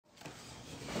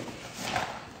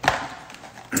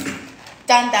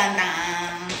Dun dun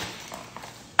dun.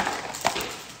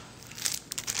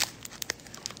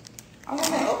 I'm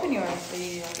gonna open yours for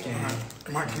you.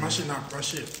 My shit not, my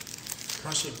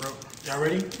shit broke. Y'all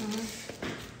ready?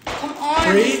 Come on,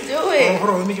 3, just do it. Hold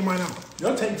on, let me get mine out.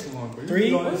 Y'all take too long, bro. 3,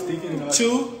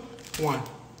 2, 1.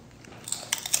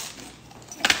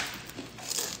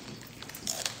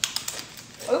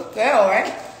 Okay,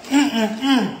 alright.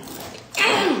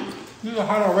 These are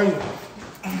hot already.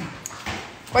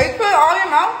 Wait, you put it all in your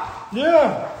mouth? Yeah.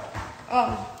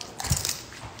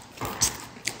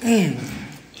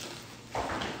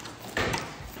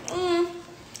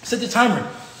 Set the timer.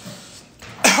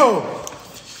 Oh.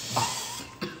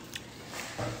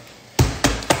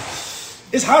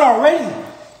 It's hot already.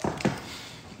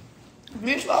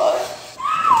 You swallow it?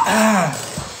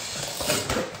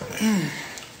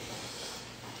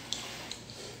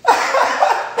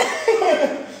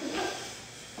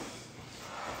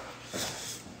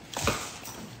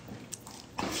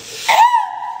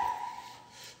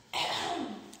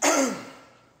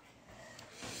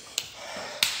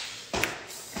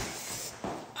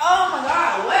 Oh my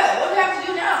God, what do we have to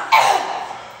do now?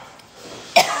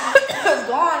 It's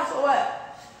gone, so what?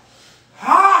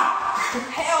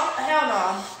 Hell no.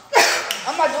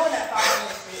 I'm not doing that 5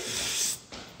 minutes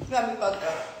straight. You got me fucked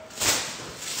up.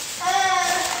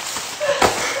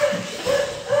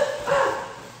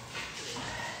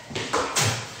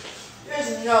 There's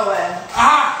no way.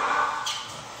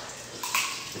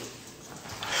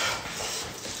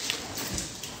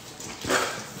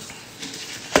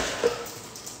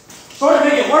 Sort of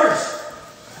make it worse.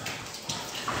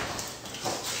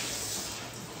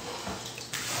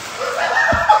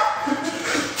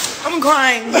 I'm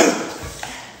crying.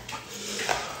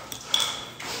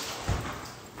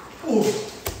 Ooh.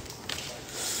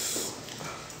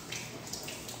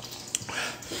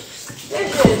 This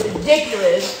shit is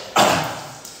ridiculous.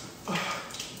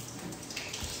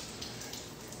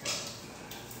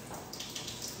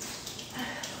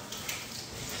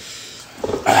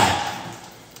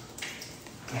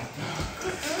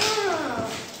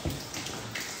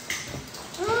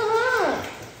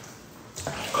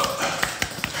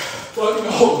 Fuck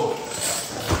no.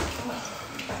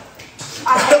 I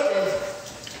hate this.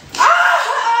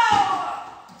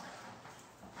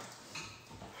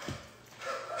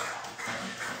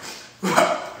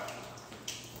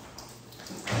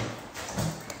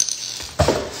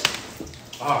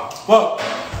 Fuck.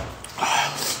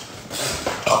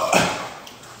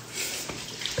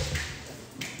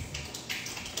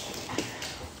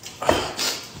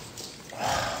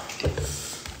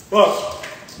 Fuck.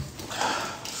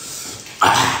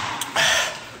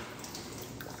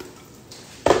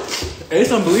 It's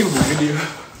unbelievable, video.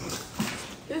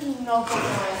 This is no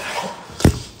fucking way.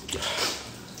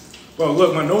 Bro,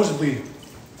 look, my nose is bleeding.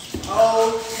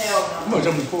 Oh, hell I'm gonna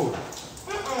jump in the pool.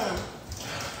 no.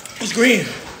 It's green.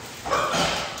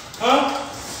 Huh?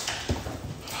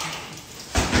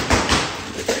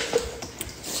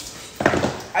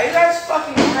 Are you guys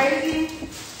fucking crazy?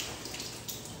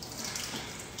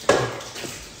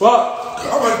 Fuck.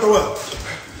 I'm about to throw up.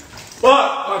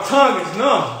 Fuck. My tongue is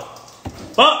numb.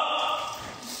 Fuck.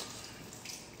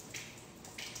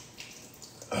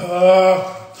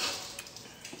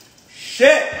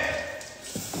 Shit.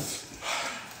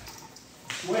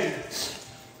 Wait.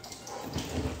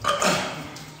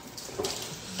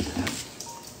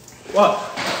 What?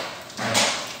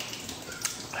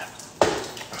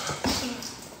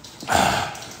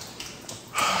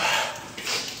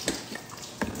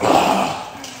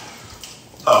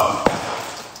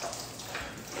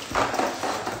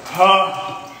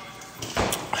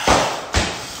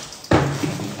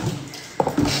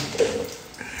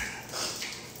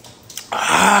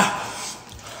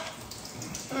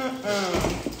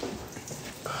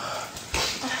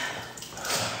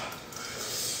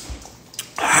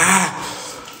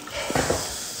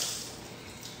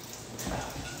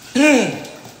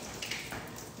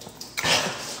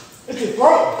 It's your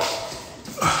throat.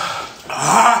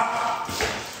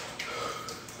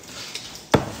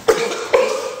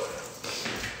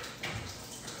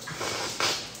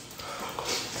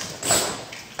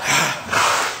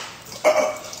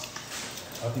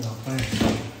 I think I'm playing.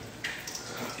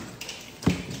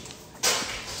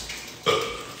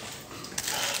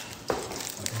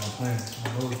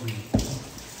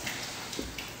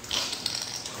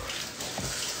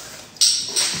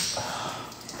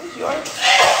 It's yours.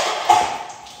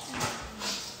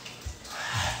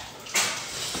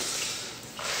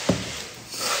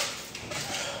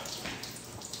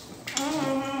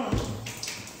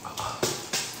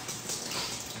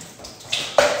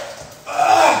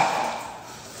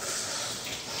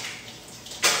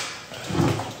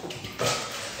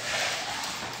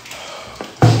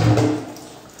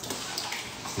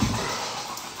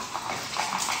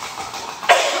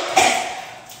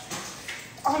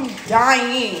 I'm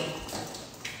dying.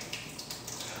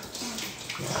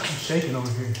 I'm shaking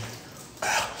over here.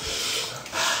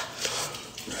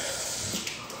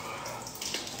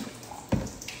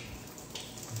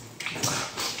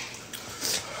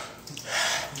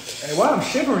 Hey, why I'm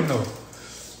shivering though?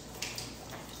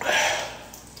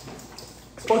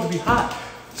 It's supposed to be hot.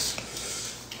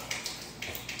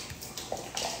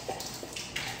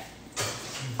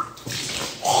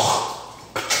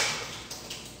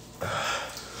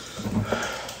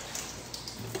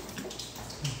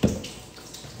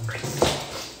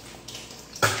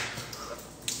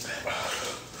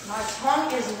 My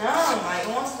tongue is numb. Like, it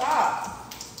won't stop.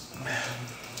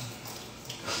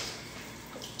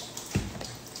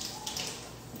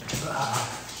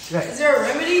 Is there a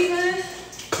remedy for this?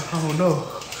 I don't know.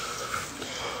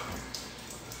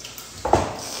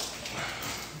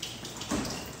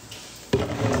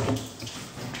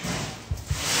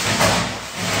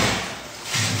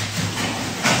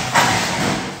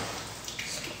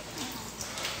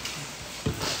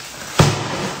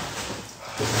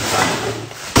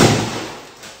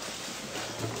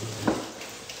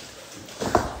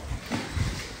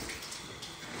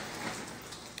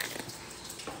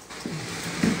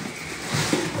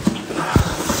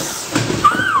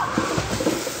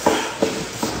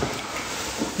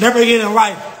 Never again in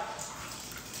life.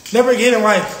 Never again in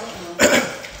life.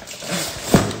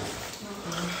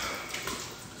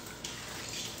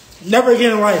 Never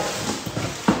again in life.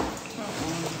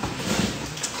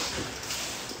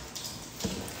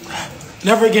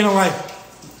 Never again in life.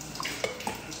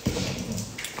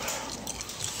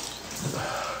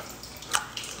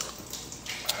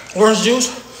 Orange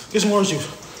juice? Get some orange juice.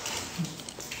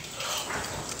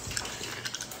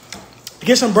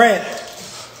 Get some bread.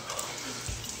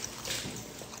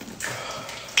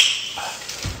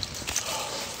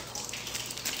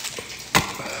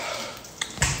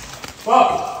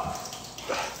 Whoa!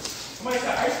 Somebody's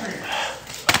got ice cream.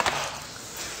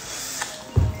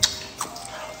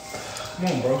 Come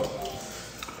on, bro.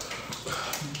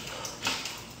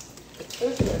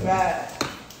 This is bad.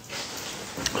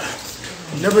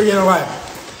 Never again in life.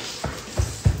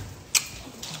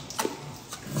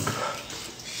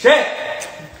 Shit!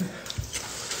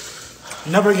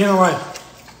 Never again in life.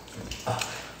 I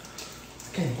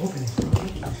can't open it, bro. Look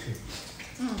at this shit.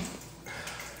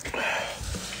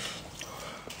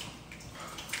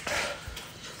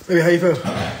 Baby, how you feel?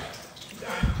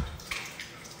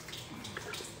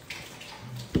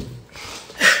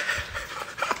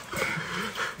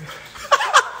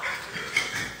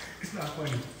 It's not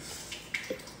funny.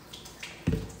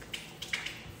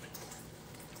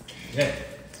 Yeah.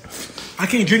 I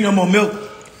can't drink no more milk.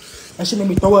 That shit made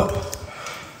me throw up.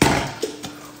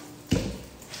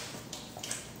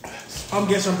 I'm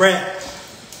getting some bread.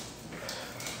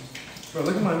 Bro,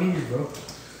 look at my knees, bro.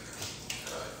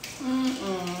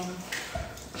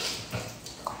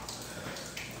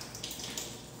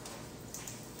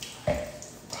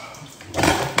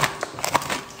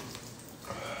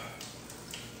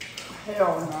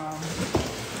 Hell no.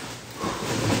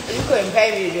 You couldn't pay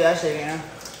me to do that shit again.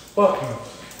 Fuck you.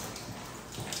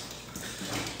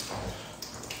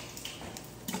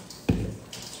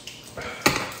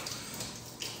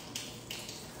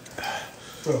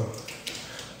 Bro.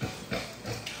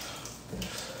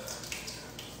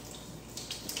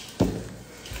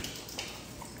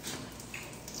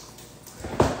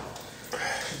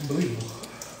 Unbelievable.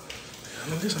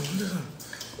 Look at this one, look at this one.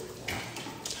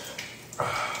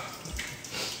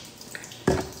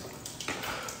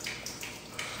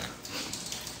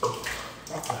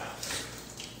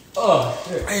 Oh,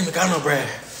 shit. I ain't even got no bread.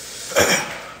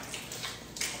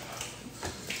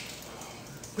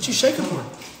 What you shaking for?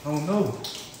 I don't know.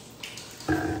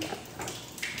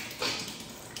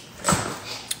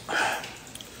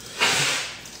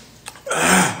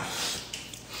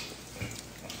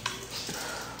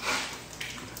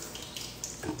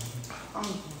 I'm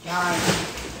dying.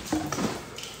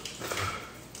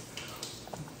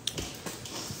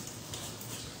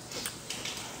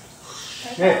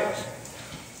 Shit.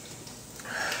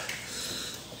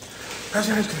 Pass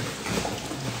your ice cream.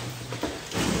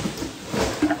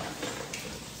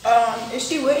 Is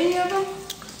she with any of them?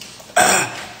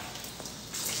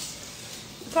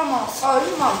 Come on. Oh,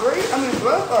 you my Bree? I mean,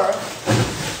 Brooke or?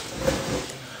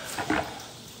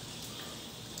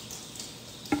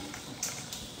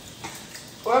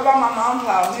 What about my mom's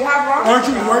house? You have wrong? Aren't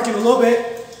you working a little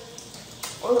bit?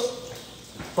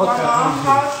 My mom's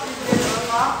house is in the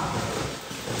lot.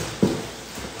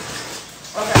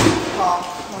 Okay, call.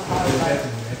 I'm gonna call you back.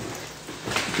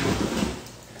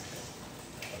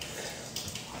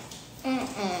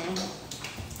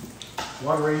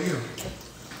 Water right here.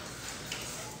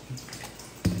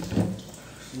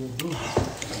 We'll do.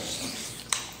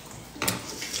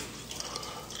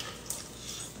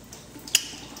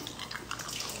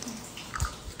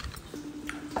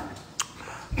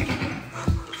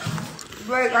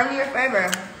 Blake, I need your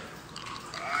favor.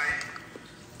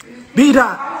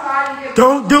 B-Dot,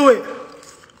 don't do it.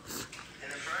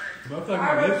 I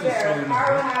was there. I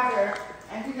was out there.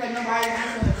 And she said nobody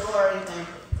answering the door or anything.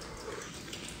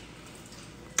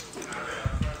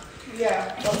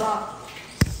 Yeah, go on.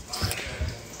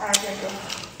 Alright, thank you.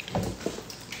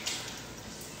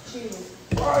 Jesus.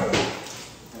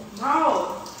 No.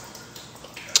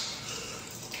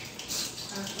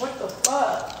 What the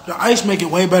fuck? The ice make it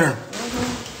way better.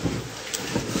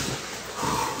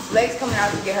 Blake's coming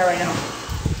out to get her right now.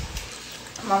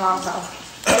 My mom's house.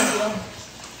 Thank you.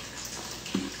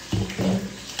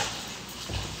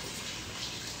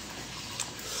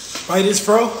 Bite this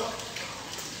fro.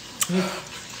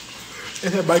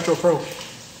 It's a bite your fro.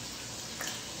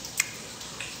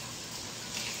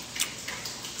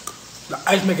 The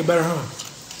ice make it better, huh?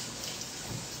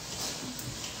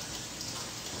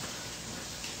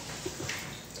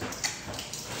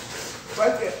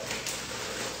 Like it.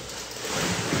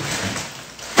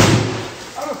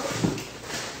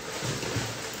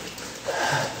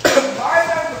 Why is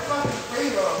that the fucking free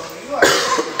roll? You are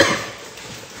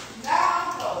now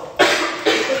cold.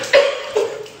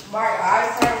 My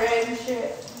eyes start red and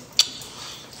shit.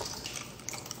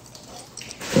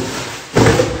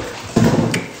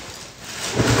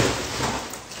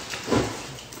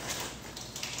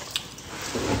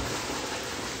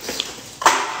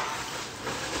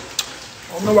 I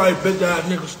don't know why he bit that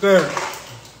nigga stare.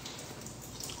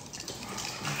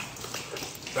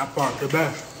 That part the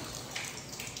best.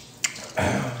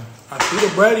 I see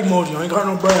the bread emoji. I ain't got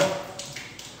no bread.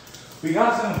 We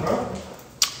got some, bro.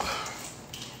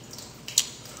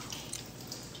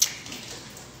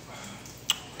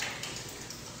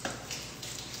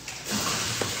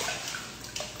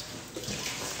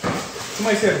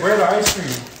 Somebody said bread or ice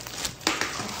cream.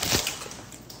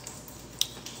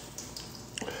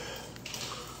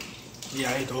 Yeah,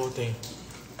 I ate the whole thing.